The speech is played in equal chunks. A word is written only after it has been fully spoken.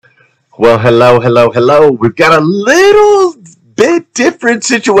Well, hello. We've got a little bit different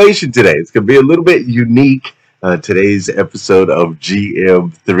situation today. It's going to be a little bit unique. Today's episode of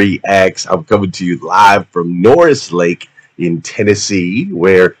GM3X. I'm coming to you live from Norris Lake in Tennessee,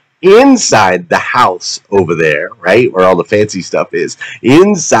 where inside the house over there, right, where all the fancy stuff is,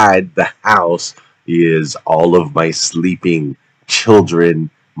 inside the house is all of my sleeping children,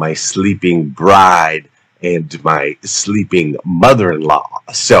 my sleeping bride, and my sleeping mother-in-law.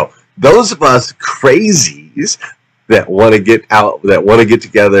 So those of us crazies that want to get out, that want to get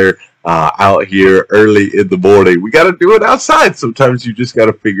together out here early in the morning, we got to do it outside. Sometimes you just got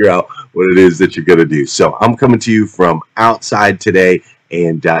to figure out what it is that you're going to do. So I'm coming to you from outside today,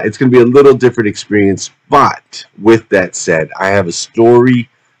 and it's going to be a little different experience. But with that said, I have a story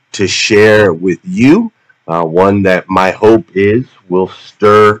to share with you, one that my hope is will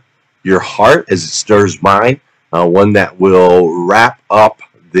stir your heart as it stirs mine, one that will wrap up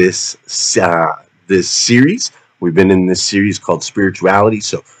this series. We've been in this series called Spirituality,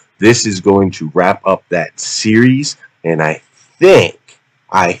 so this is going to wrap up that series. And I think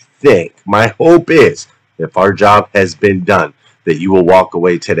my hope is, if our job has been done, that you will walk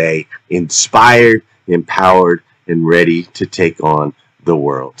away today inspired, empowered, and ready to take on the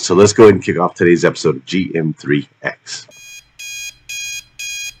world. So let's go ahead and kick off today's episode of GM3X.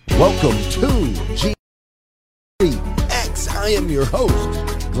 Welcome to GM3X. I am your host,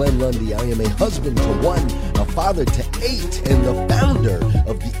 Glenn Lundy. I am a husband to one, a father to 8, and the founder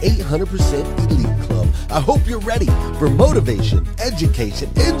of the 800% Elite Club. I hope you're ready for motivation, education,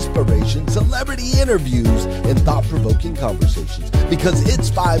 inspiration, celebrity interviews, and thought-provoking conversations, because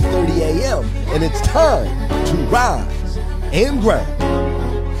it's 5:30 a.m. and it's time to rise and grind.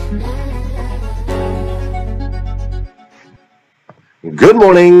 Good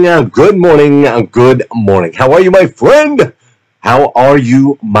morning. How are you, my friend? How are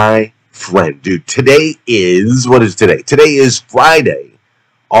you, my friend? Dude, today is, what is today? Today is Friday,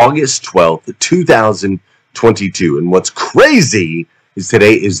 August 12th, 2022. And what's crazy is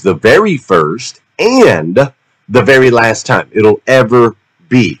today is the very first and the very last time it'll ever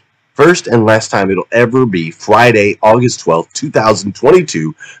be. First and last time it'll ever be Friday, August 12th,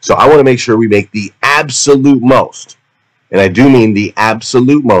 2022. So I want to make sure we make the absolute most, and I do mean the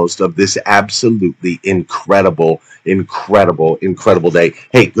absolute most, of this absolutely incredible day.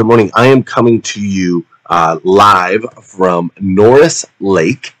 Hey, good morning. I am coming to you live from Norris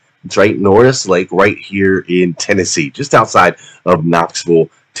Lake. That's right, Norris Lake, right here in Tennessee, just outside of Knoxville,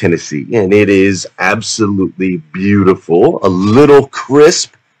 Tennessee. And it is absolutely beautiful, a little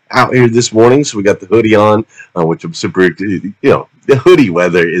crisp out here this morning. So we got the hoodie on, which I'm super, the hoodie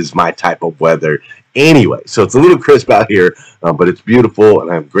weather is my type of weather anyway. So it's a little crisp out here, but it's beautiful,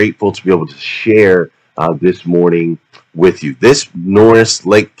 and I'm grateful to be able to share this morning with you. This Norris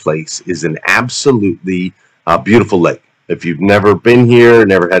Lake place is an absolutely beautiful lake. If you've never been here,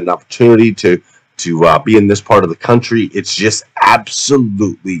 never had an opportunity to be in this part of the country, it's just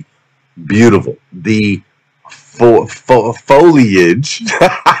absolutely beautiful. The foliage.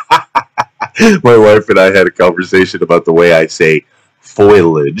 My wife and I had a conversation about the way I say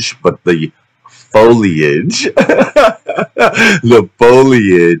foliage, but the foliage, the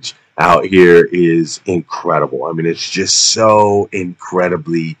foliage out here is incredible. I mean, it's just so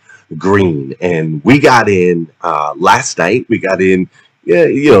incredibly green. And we got in last night. We got in,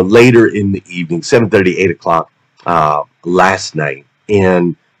 later in the evening, 7:30, 8 o'clock last night.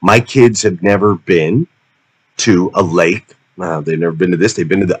 And my kids have never been to a lake. They've never been to this. They've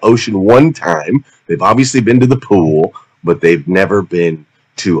been to the ocean one time. They've obviously been to the pool, but they've never been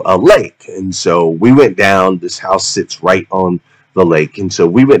to a lake. And so we went down. This house sits right on the lake. And so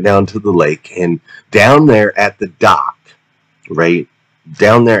we went down to the lake, and down there at the dock, right?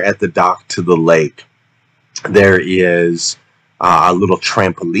 Down there at the dock to the lake, there is a little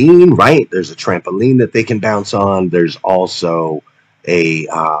trampoline, right? There's a trampoline that they can bounce on. There's also a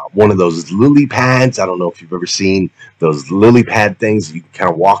one of those lily pads. I don't know if you've ever seen those lily pad things. You can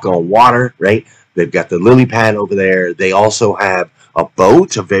kind of walk on water, right? They've got the lily pad over there. They also have a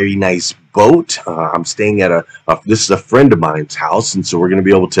boat, a very nice boat. I'm staying at this is a friend of mine's house, and so we're going to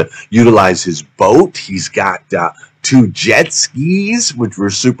be able to utilize his boat. He's got 2 jet skis, which we're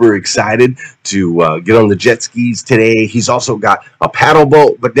super excited to get on the jet skis today. He's also got a paddle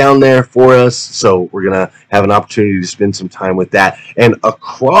boat but down there for us, so we're going to have an opportunity to spend some time with that. And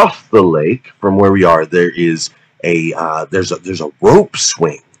across the lake from where we are, there is there's a rope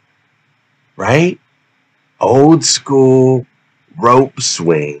swing, right? Old school rope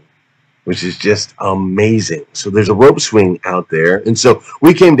swing, which is just amazing. So there's a rope swing out there, and so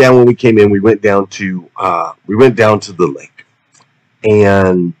we came down. When we came in, we went down to the lake,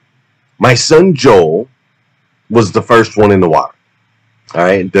 and My son Joel was the first one in the water. All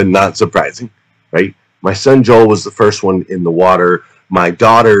right, not surprising, right? My son Joel was the first one in the water. My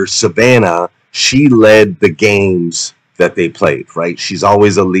daughter Savannah, she led the games that they played, right? She's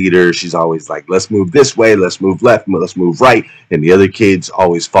always a leader. She's always like, let's move this way, let's move left, let's move right. And the other kids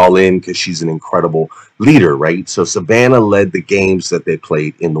always fall in because she's an incredible leader, right? So Savannah led the games that they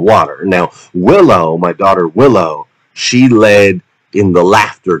played in the water. Now, Willow, my daughter Willow, she led in the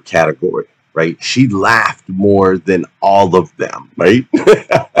laughter category, right? She laughed more than all of them, right?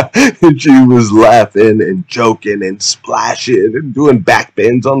 And she was laughing and joking and splashing and doing back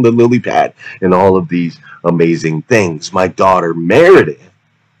bends on the lily pad and all of these amazing things. My daughter Meredith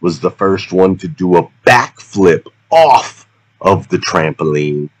was the first one to do a backflip off of the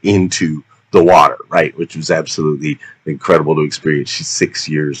trampoline into the water, right? Which was absolutely incredible to experience. She's 6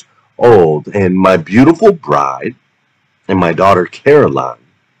 years old. And my beautiful bride and my daughter Caroline,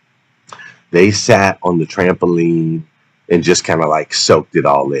 they sat on the trampoline and just kind of like soaked it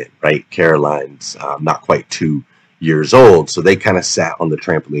all in, right? Caroline's not quite 2 years old, so they kind of sat on the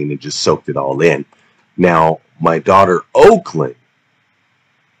trampoline and just soaked it all in. Now, my daughter Oakland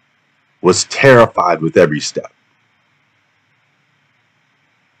was terrified with every step.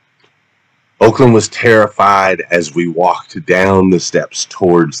 Oakland was terrified as we walked down the steps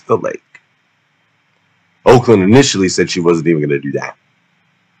towards the lake. Oakland initially said she wasn't even going to do that.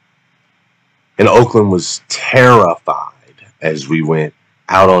 And Oakland was terrified as we went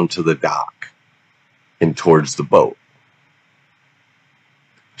out onto the dock and towards the boat.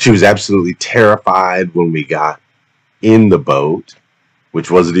 She was absolutely terrified when we got in the boat,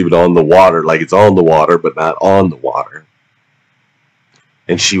 which wasn't even on the water, like it's on the water, but not on the water.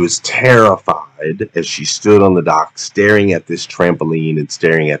 And she was terrified as she stood on the dock staring at this trampoline and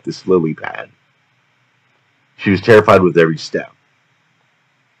staring at this lily pad. She was terrified with every step.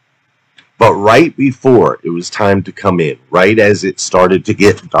 But right before it was time to come in, right as it started to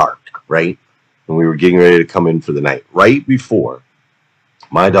get dark, right, and we were getting ready to come in for the night, right before,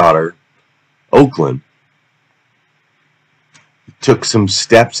 my daughter, Oakland, took some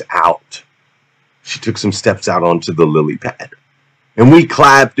steps out. She took some steps out onto the lily pad. And we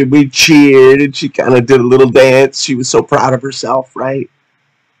clapped and we cheered and she kind of did a little dance. She was so proud of herself, right?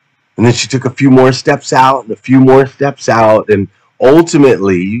 And then she took a few more steps out and a few more steps out. And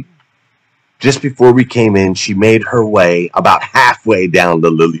ultimately, just before we came in, she made her way about halfway down the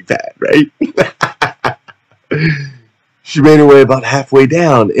lily pad, right? She made her way about halfway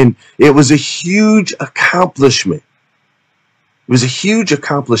down. And it was a huge accomplishment. It was a huge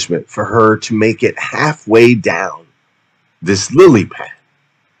accomplishment for her to make it halfway down this lily pad.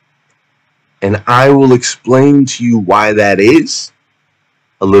 And I will explain to you why that is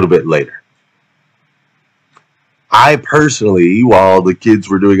a little bit later. I personally, while the kids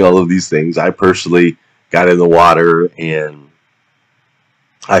were doing all of these things, I personally got in the water and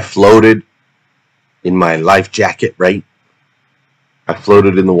I floated in my life jacket, right? I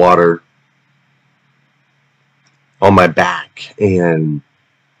floated in the water on my back, and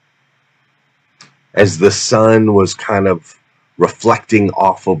as the sun was kind of reflecting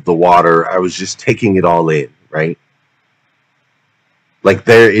off of the water, I was just taking it all in, right? Like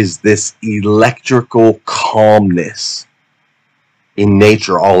there is this electrical calmness in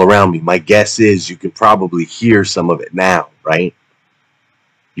nature all around me. My guess is you can probably hear some of it now, right?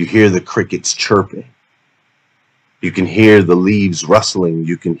 You hear the crickets chirping. You can hear the leaves rustling.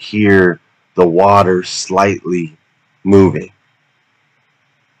 You can hear the water slightly moving.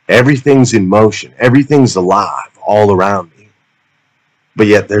 Everything's in motion. Everything's alive all around me. But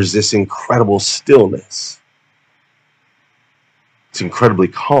yet there's this incredible stillness. It's incredibly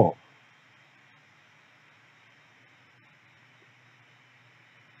calm.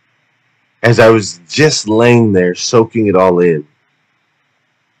 As I was just laying there soaking it all in,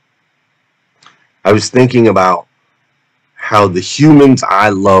 I was thinking about how the humans I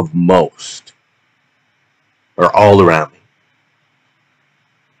love most are all around me.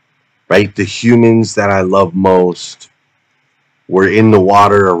 Right? The humans that I love most were in the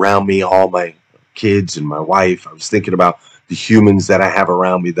water around me, all my kids and my wife. I was thinking about the humans that I have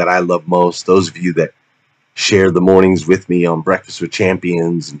around me that I love most. Those of you that share the mornings with me on Breakfast with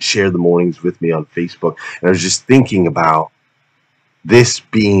Champions and share the mornings with me on Facebook. And I was just thinking about this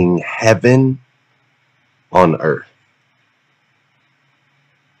being heaven on earth.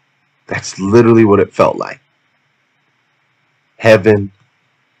 That's literally what it felt like. Heaven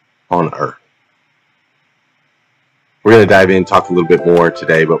on earth. We're going to dive in and talk a little bit more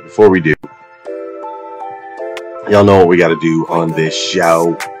today, but before we do, y'all know what we got to do on this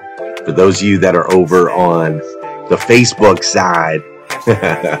show. For those of you that are over on the Facebook side,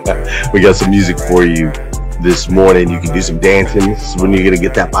 We got some music for you this morning. You can do some dancing. This is when you're going to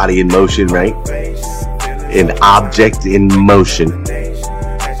get that body in motion, right? An object in motion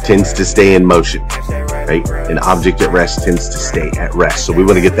tends to stay in motion, right? An object at rest tends to stay at rest. So we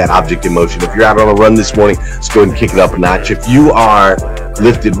want to get that object in motion. If you're out on a run this morning, let's go ahead and kick it up a notch. If you are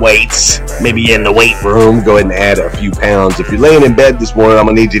lifting weights, maybe in the weight room, go ahead and add a few pounds. If you're laying in bed this morning, I'm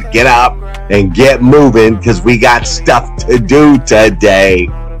going to need you to get up and get moving because we got stuff to do today.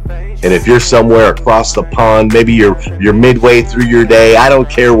 And if you're somewhere across the pond, maybe you're midway through your day, I don't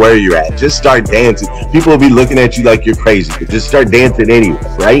care where you're at. Just start dancing. People will be looking at you like you're crazy, but just start dancing anyway,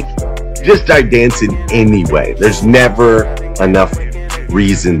 right? Just start dancing anyway. There's never enough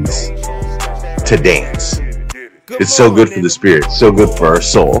reasons to dance. It's so good for the spirit, so good for our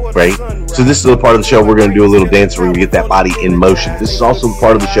soul, right? So this is the part of the show we're going to do a little dance. We're going to get that body in motion. This is also the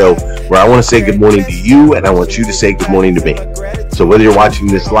part of the show where I want to say good morning to you, and I want you to say good morning to me. So whether you're watching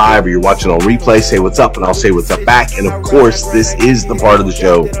this live or you're watching on replay, say what's up, and I'll say what's up back. And of course, this is the part of the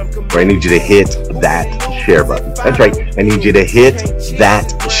show where I need you to hit that share button. That's right. I need you to hit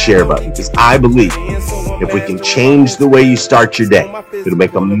that share button because I believe if we can change the way you start your day, it'll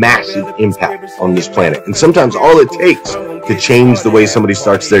make a massive impact on this planet. And sometimes all it takes to change the way somebody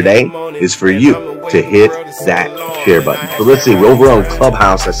starts their day is for you to hit that share button. So let's see, over on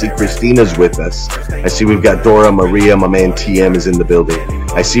Clubhouse, I see Christina's with us. I see we've got Dora, Maria, my man TM is in the building.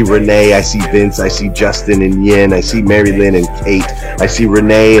 I see Renee, I see Vince, I see Justin and Yin, I see Mary Lynn and Kate, I see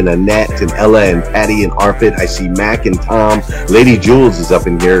Renee and Annette and Ella and Patty and Arpit, I see Mac and Tom. Lady Jules is up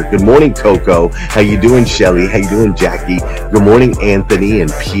in here. Good morning, Coco. How you doing, Shelly? How you doing, Jackie? Good morning, Anthony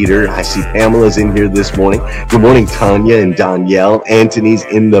and Peter. I see Pamela's in here this morning. Good morning, Tanya and Danielle. Anthony's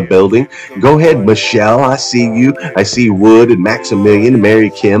in the building. Go ahead, Michelle. I see you. I see Wood and Maximilian, Mary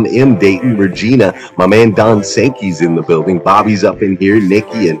Kim, M. Dayton, Regina. My man Don Sankey's in the building. Bobby's up in here.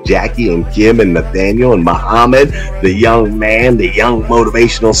 Nikki and Jackie and Kim and Nathaniel and Muhammad, the young man, the young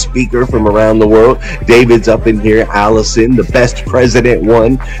motivational speaker from around the world. David's up in here. Allison, the best president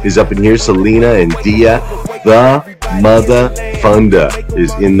one, is up in here. Selena and Dia. The Mother Funda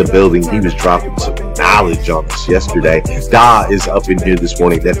is in the building. He was dropping some knowledge on us yesterday. Da is up in here this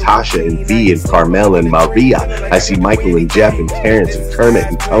morning. Natasha and V and Carmel and Maria. I see Michael and Jeff and Terrence and Kermit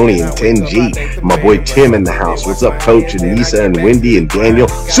and Tony and 10G. My boy Tim in the house. What's up, Coach? And Lisa and Wendy and Daniel.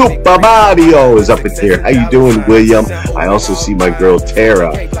 Super Mario is up in here. How you doing, William? I also see my girl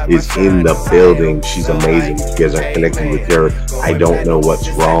Tara is in the building. She's amazing. If you guys aren't connected with her, I don't know what's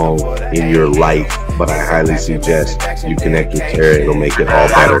wrong in your life, but I highly suggest you connect with Tara. It'll make it all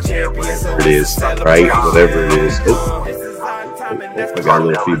better. Whatever it is, right? Whatever it is. Oh, I got a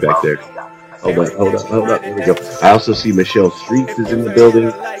little feedback there. Hold up. There we go. I also see Michelle Streets is in the building.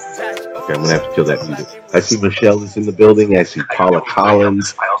 Okay, I'm going to have to kill that music. I see Michelle is in the building. I see Paula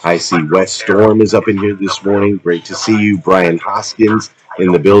Collins. I see Wes Storm is up in here this morning. Great to see you. Brian Hoskins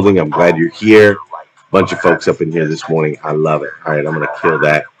in the building. I'm glad you're here. Bunch of folks up in here this morning. I love it. All right, I'm going to kill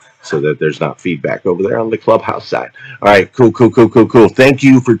that so that there's not feedback over there on the Clubhouse side. All right, cool. Thank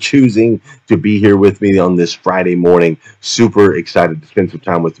you for choosing to be here with me on this Friday morning. Super excited to spend some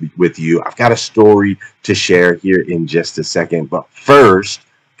time with you. I've got a story to share here in just a second. But first,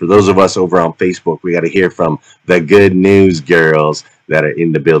 for those of us over on Facebook, we got to hear from the Good News Girls that are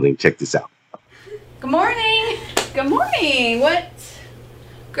in the building. Check this out. Good morning. Good morning. What?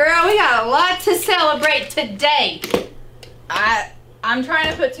 Girl, we got a lot to celebrate today. I'm trying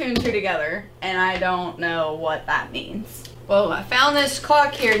to put two and two together, and I don't know what that means. Well, I found this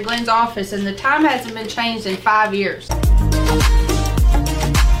clock here in Glenn's office, and the time hasn't been changed in 5 years.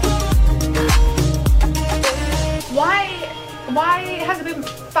 Why has it been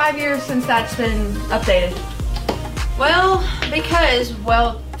 5 years since that's been updated? Well, because,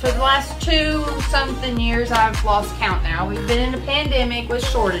 for the last 2-something years, I've lost count now. We've been in a pandemic with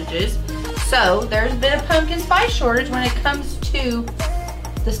shortages. So there's been a pumpkin spice shortage when it comes to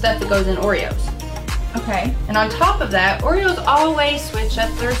the stuff that goes in Oreos. Okay. And on top of that, Oreos always switch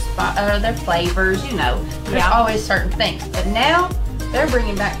up their flavors, you know. There's always certain things. But now, they're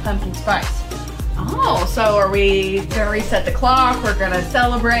bringing back pumpkin spice. Oh, so are we going to reset the clock? We're going to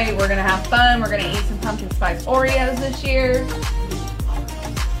celebrate. We're going to have fun. We're going to eat some pumpkin spice Oreos this year.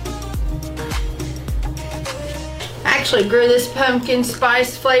 I actually grew this pumpkin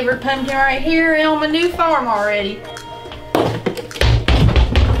spice flavored pumpkin right here on my new farm already.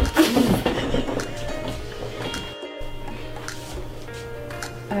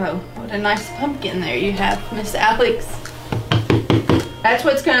 Oh, what a nice pumpkin there you have, Miss Alex. That's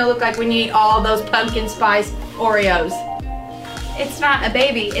what it's going to look like when you eat all those pumpkin spice Oreos. It's not a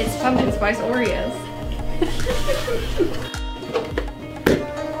baby, it's pumpkin spice Oreos.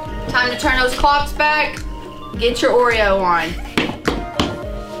 Time to turn those clocks back. Get your Oreo on.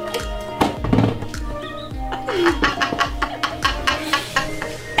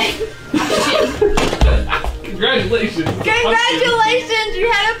 Congratulations! Congratulations!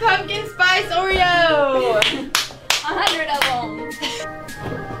 You had a pumpkin spice Oreo! 100 of them.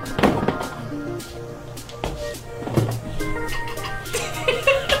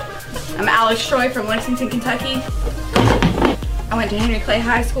 I'm Alex Troy from Lexington, Kentucky. I went to Henry Clay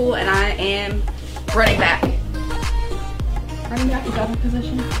High School and I am running back. Running back, is that my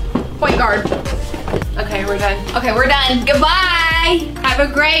position? Point guard. Okay, we're done. Okay, we're done. Goodbye! Have a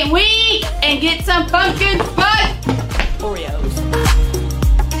great week and get some pumpkin spice Oreos.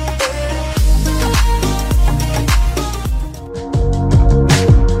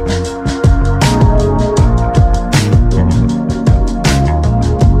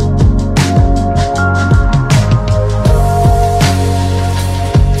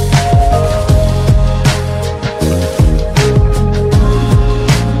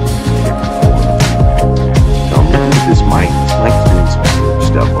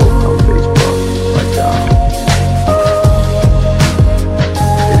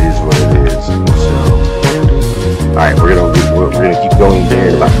 Alright, we're gonna keep going there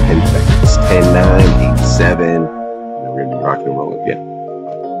in about 10 seconds. 10, 9, 8, 7. And then we're gonna be rocking and rolling again.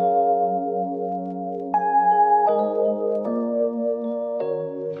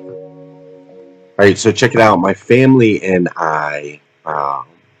 Alright, so check it out. My family and I,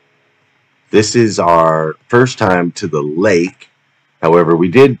 this is our first time to the lake. However, we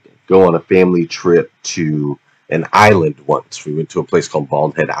did go on a family trip to an island once. We went to a place called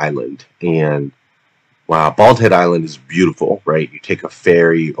Bald Head Island, and wow, Bald Head Island is beautiful, right? You take a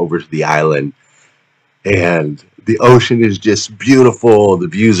ferry over to the island, and the ocean is just beautiful. The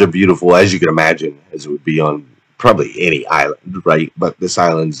views are beautiful, as you can imagine, as it would be on probably any island, right? But this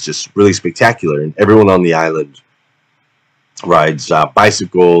island is just really spectacular, and everyone on the island rides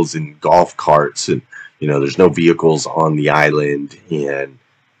bicycles and golf carts, and you know, there's no vehicles on the island, and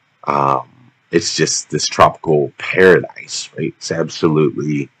it's just this tropical paradise, right? It's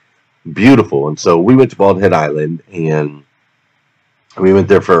absolutely beautiful. And so we went to Bald Head Island, and we went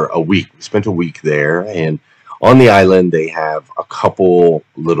there for a week. We spent a week there, and on the island they have a couple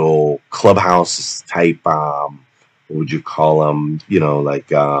little clubhouse type, what would you call them, you know,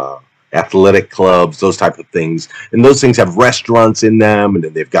 like athletic clubs, those type of things. And those things have restaurants in them, and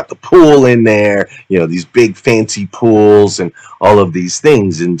then they've got the pool in there, you know, these big fancy pools and all of these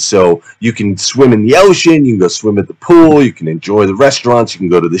things. And so you can swim in the ocean, you can go swim at the pool, you can enjoy the restaurants, you can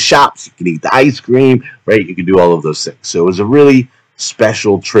go to the shops, you can eat the ice cream, right? You can do all of those things. So it was a really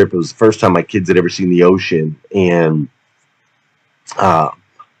special trip. It was the first time my kids had ever seen the ocean, and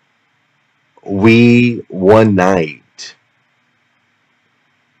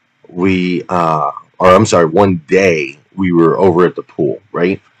one day we were over at the pool,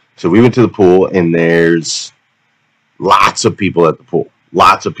 right? So we went to the pool, and there's lots of people at the pool.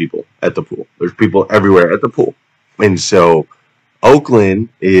 Lots of people at the pool. There's people everywhere at the pool. And so Oakland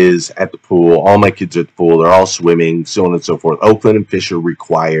is at the pool. All my kids are at the pool. They're all swimming, so on and so forth. Oakland and Fisher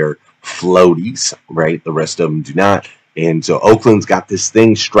require floaties, right? The rest of them do not. And so Oakland's got this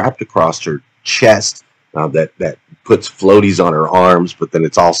thing strapped across her chest that puts floaties on her arms, but then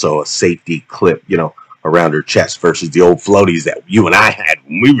it's also a safety clip, you know, around her chest, versus the old floaties that you and I had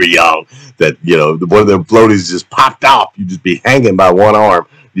when we were young, that, you know, one of them floaties just popped off. You just be hanging by one arm.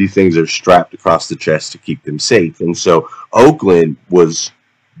 These things are strapped across the chest to keep them safe. And so Oakland just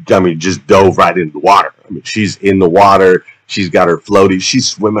dove right into the water. I mean, she's in the water. She's got her floaties. She's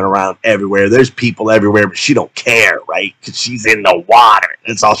swimming around everywhere. There's people everywhere, but she don't care, right? Because she's in the water.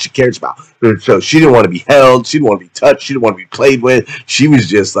 That's all she cares about. And so she didn't want to be held. She didn't want to be touched. She didn't want to be played with. She was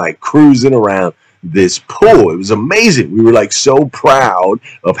just like cruising around this pool. It was amazing. We were like so proud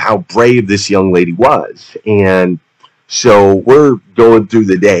of how brave this young lady was. And so we're going through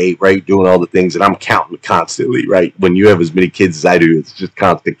the day, right, doing all the things, and I'm counting constantly, right? When you have as many kids as I do, it's just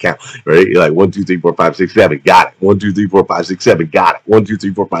constant count, right? You're like 1, 2, 3, 4, 5, 6, 7, got it. 1, 2, 3, 4, 5, 6, 7, got it. 1, 2,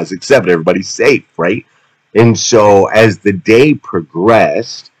 3, 4, 5, 6, 7. Everybody's safe, right? And so as the day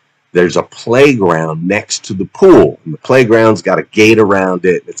progressed, there's a playground next to the pool, and the playground's got a gate around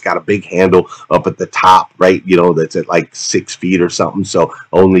it. It's got a big handle up at the top, right? You know, that's at like 6 feet or something. So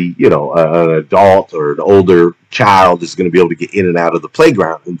only, you know, an adult or an older child is going to be able to get in and out of the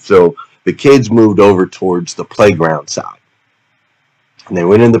playground. And so the kids moved over towards the playground side, and they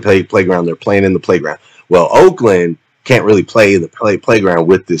went in the playground. They're playing in the playground. Well, Oakland can't really play in the playground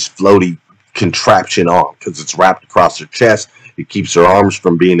with this floaty contraption on, because it's wrapped across her chest. It keeps her arms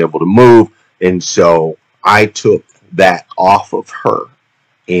from being able to move. And so I took that off of her,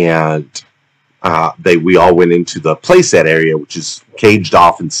 and we all went into the playset area, which is caged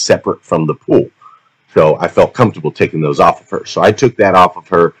off and separate from the pool. So I felt comfortable taking those off of her. So I took that off of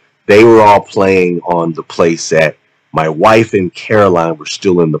her. They were all playing on the playset. My wife and Caroline were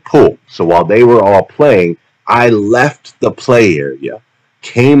still in the pool. So while they were all playing, I left the play area,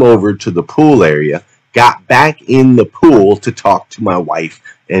 came over to the pool area, got back in the pool to talk to my wife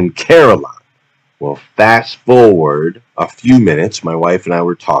and Caroline. Well, fast forward a few minutes, my wife and I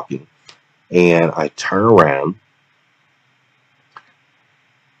were talking, and I turn around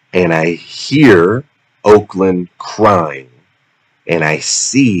and I hear Oakland crying. And I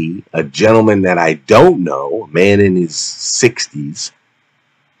see a gentleman that I don't know, a man in his 60s,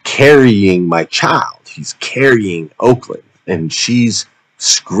 carrying my child. He's carrying Oakland, and she's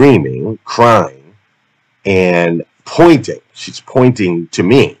screaming, crying, and pointing. She's pointing to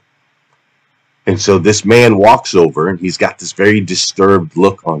me. And so this man walks over, and he's got this very disturbed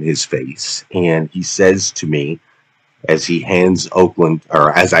look on his face, and he says to me, as he hands Oakland,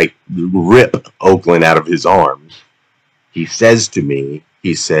 or as I rip Oakland out of his arms, he says to me,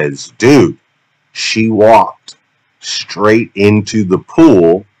 he says, dude, she walked straight into the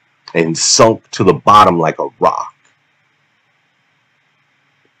pool and sunk to the bottom like a rock.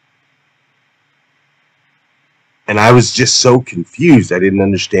 And I was just so confused. I didn't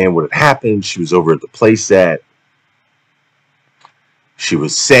understand what had happened. She was over at the playset. She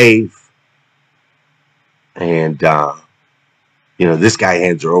was safe. And, this guy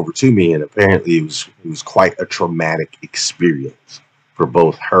hands her over to me, and apparently it was quite a traumatic experience for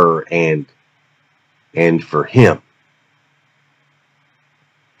both her and for him.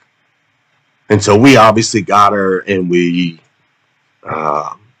 And so we obviously got her, and we,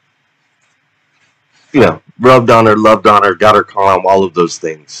 rubbed on her, loved on her, got her calm, all of those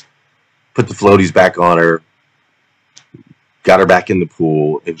things. Put the floaties back on her, got her back in the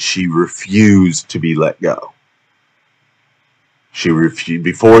pool, and she refused to be let go. She refused.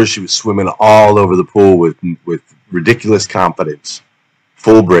 Before, she was swimming all over the pool with ridiculous confidence,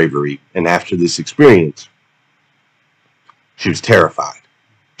 full bravery. And after this experience, she was terrified,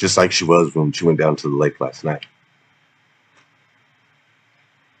 just like she was when she went down to the lake last night.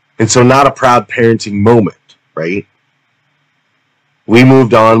 And so not a proud parenting moment, right? We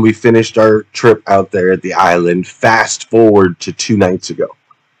moved on. We finished our trip out there at the island. Fast forward to 2 nights ago.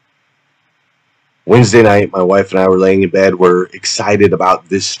 Wednesday night, my wife and I were laying in bed. We're excited about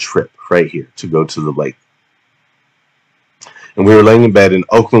this trip right here to go to the lake. And we were laying in bed, and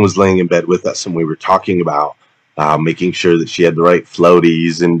Oakland was laying in bed with us, and we were talking about making sure that she had the right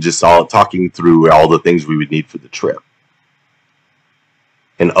floaties and just all talking through all the things we would need for the trip.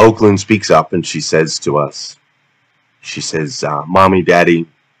 And Oakland speaks up, and she says to us, she says, Mommy, Daddy,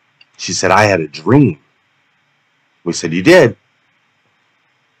 she said, I had a dream. We said, you did?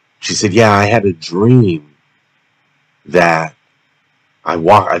 She said, yeah, I had a dream that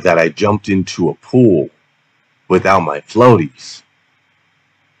I jumped into a pool without my floaties,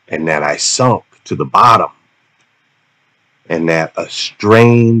 and that I sunk to the bottom, and that a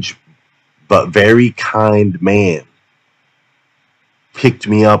strange but very kind man picked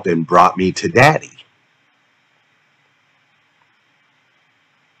me up and brought me to Daddy.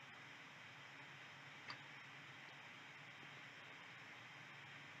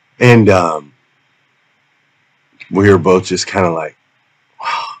 And we were both just kind of like,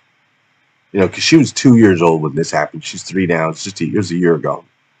 wow. Because she was 2 years old when this happened. She's 3 now. It's just a year ago.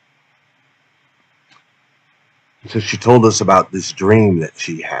 So she told us about this dream that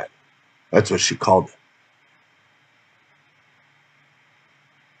she had. That's what she called it.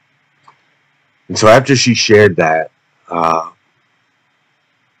 And so after she shared that,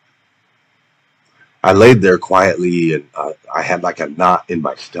 I laid there quietly, and I had like a knot in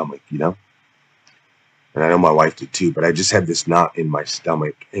my stomach, And I know my wife did too, but I just had this knot in my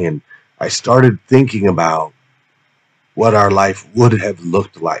stomach. And I started thinking about what our life would have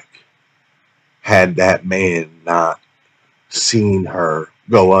looked like had that man not seen her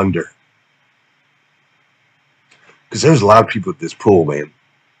go under. Because there's a lot of people at this pool, man.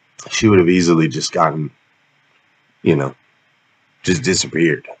 She would have easily just gotten, just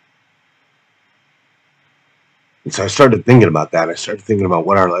disappeared. And so I started thinking about that. I started thinking about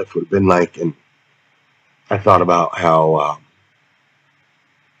what our life would have been like. And I thought about how,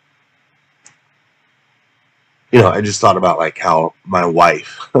 I just thought about like how my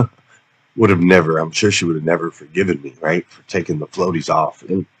wife would have never, I'm sure she would have never forgiven me, right, for taking the floaties off.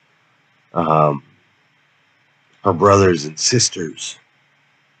 And her brothers and sisters,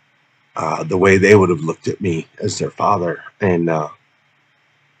 the way they would have looked at me as their father. And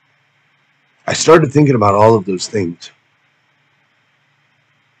I started thinking about all of those things.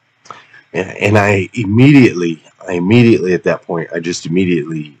 And I immediately at that point, I just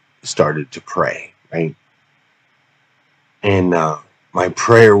immediately started to pray, right? And my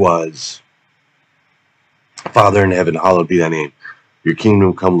prayer was, Father in heaven, hallowed be thy name. Your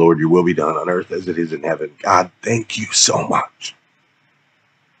kingdom come, Lord, your will be done on earth as it is in heaven. God, thank you so much.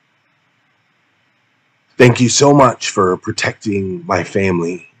 Thank you so much for protecting my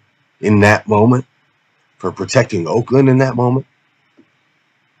family in that moment, for protecting Oakland in that moment.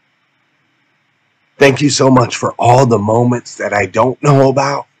 Thank you so much for all the moments that I don't know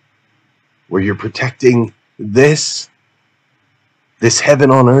about, where you're protecting this heaven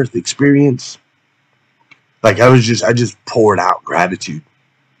on earth experience. Like I just poured out gratitude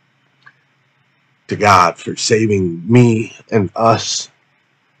to God for saving me and us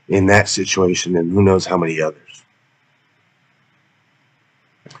in that situation, and who knows how many others.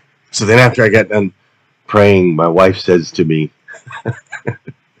 So then after I got done praying, my wife says to me,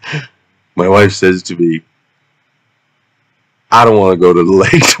 I don't want to go to the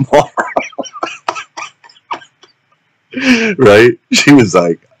lake tomorrow. Right? She was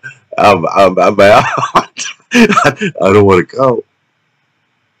like, I'm out. I don't want to go.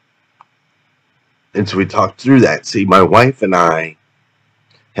 And so we talked through that. See, my wife and I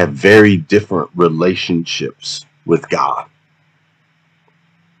have very different relationships with God.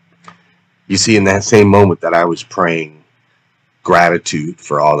 You see, in that same moment that I was praying gratitude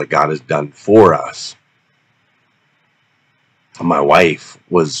for all that God has done for us, my wife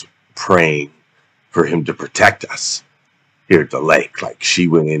was praying for him to protect us here at the lake. Like she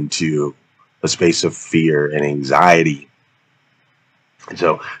went into a space of fear and anxiety. And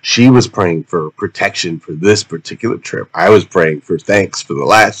so she was praying for protection for this particular trip. I was praying for thanks for the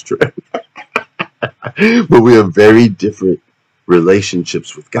last trip. But we have very different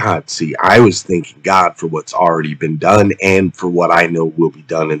relationships with God. See, I was thanking God for what's already been done and for what I know will be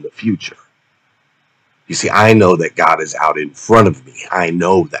done in the future. You see, I know that God is out in front of me. I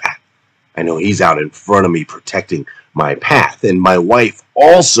know that. I know he's out in front of me protecting my path. And my wife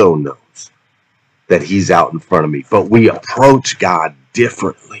also knows that he's out in front of me. But we approach God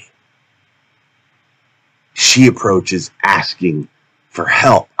differently. She approaches asking for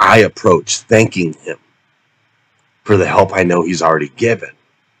help. I approach thanking him for the help I know he's already given.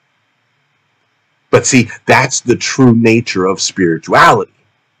 But see, that's the true nature of spirituality.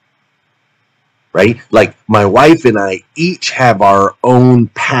 Right? Like my wife and I each have our own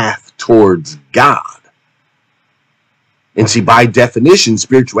path towards God. And see, by definition,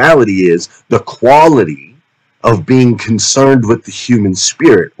 spirituality is the quality of being concerned with the human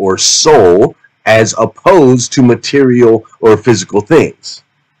spirit or soul as opposed to material or physical things.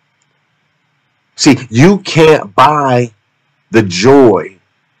 See, you can't buy the joy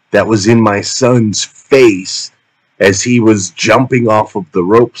that was in my son's face as he was jumping off of the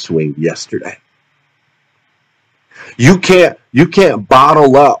rope swing yesterday. You can't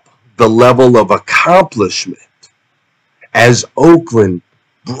bottle up the level of accomplishment as Oakland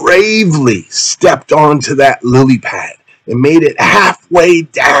bravely stepped onto that lily pad and made it halfway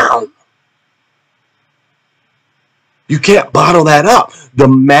down. You can't bottle that up. The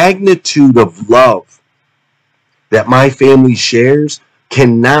magnitude of love that my family shares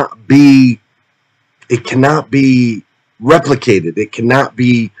cannot be replicated. It cannot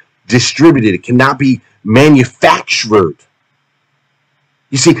be distributed. It cannot be manufactured.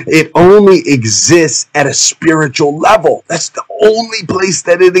 You see, it only exists at a spiritual level. That's the only place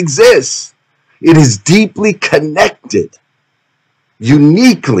that it exists. It is deeply connected,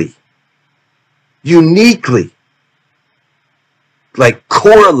 uniquely, like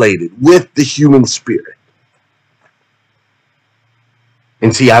correlated with the human spirit.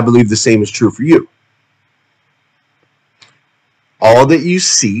 And see, I believe the same is true for you. All that you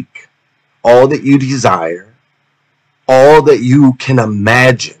seek, all that you desire, all that you can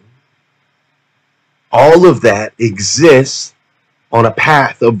imagine, all of that exists on a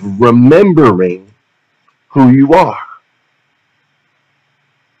path of remembering who you are.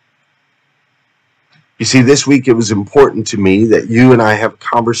 You see, this week it was important to me that you and I have a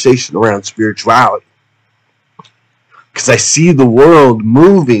conversation around spirituality, because I see the world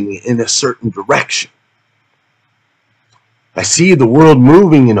moving in a certain direction. I see the world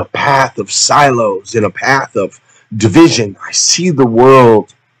moving in a path of silos, in a path of division. I see the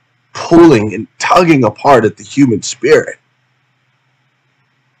world pulling and tugging apart at the human spirit.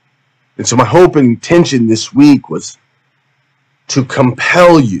 And so my hope and intention this week was to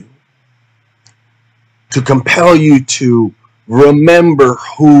compel you to remember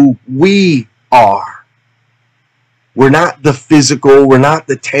who we are We're not the physical. We're not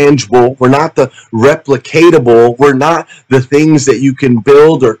the tangible. We're not the replicatable. We're not the things that you can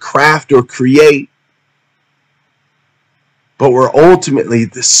build or craft or create. But we're ultimately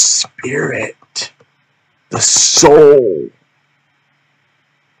the spirit, the soul,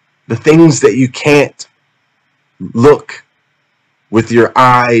 the things that you can't look with your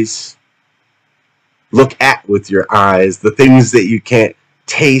eyes, look at with your eyes, the things that you can't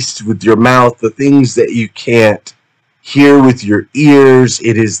taste with your mouth, the things that you can't hear with your ears.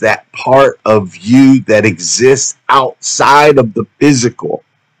 It is that part of you that exists outside of the physical.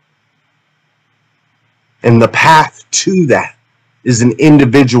 And the path to that is an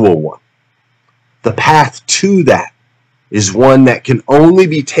individual one. The path to that is one that can only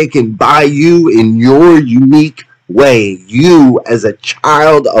be taken by you in your unique way. You as a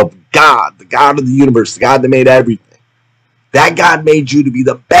child of God, the God of the universe, the God that made everything. That God made you to be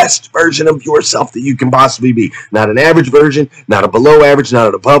the best version of yourself that you can possibly be. Not an average version, not a below average, not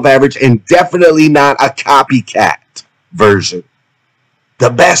an above average, and definitely not a copycat version. The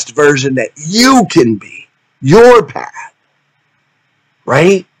best version that you can be. Your path,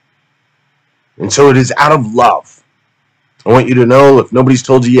 right? And so it is out of love. I want you to know, if nobody's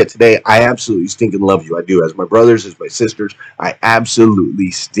told you yet today, I absolutely stinking love you. I do. As my brothers, as my sisters, I absolutely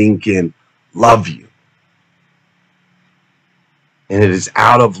stinking love you. And it is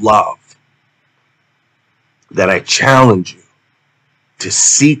out of love that I challenge you to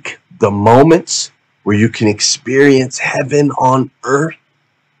seek the moments where you can experience heaven on earth,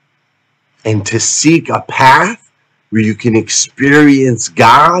 and to seek a path where you can experience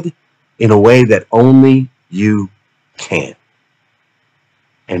God in a way that only you can.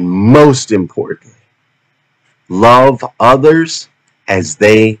 And most importantly, love others as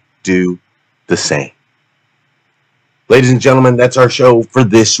they do the same. Ladies and gentlemen, that's our show for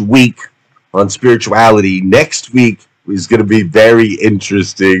this week on spirituality. Next week is going to be very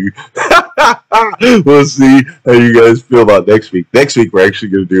interesting. We'll see how you guys feel about next week. Next week, we're actually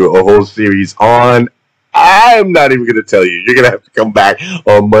going to do a whole series on, I'm not even going to tell you. You're going to have to come back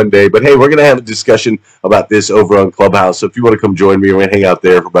on Monday. But hey, we're going to have a discussion about this over on Clubhouse. So if you want to come join me, we're going to hang out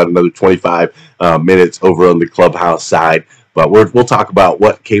there for about another 25 minutes over on the Clubhouse side. But we'll talk about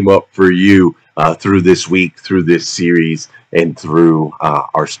what came up for you through this week, through this series, and through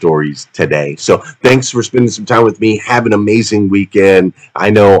our stories today. So thanks for spending some time with me. Have an amazing weekend. I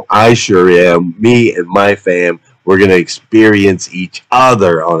know I sure am. Me and my fam, we're going to experience each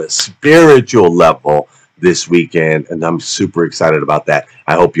other on a spiritual level this weekend, and I'm super excited about that.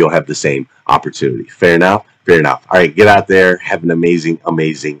 I hope you'll have the same opportunity. Fair enough? Fair enough. All right, get out there. Have an amazing,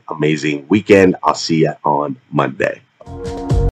 amazing, amazing weekend. I'll see you on Monday.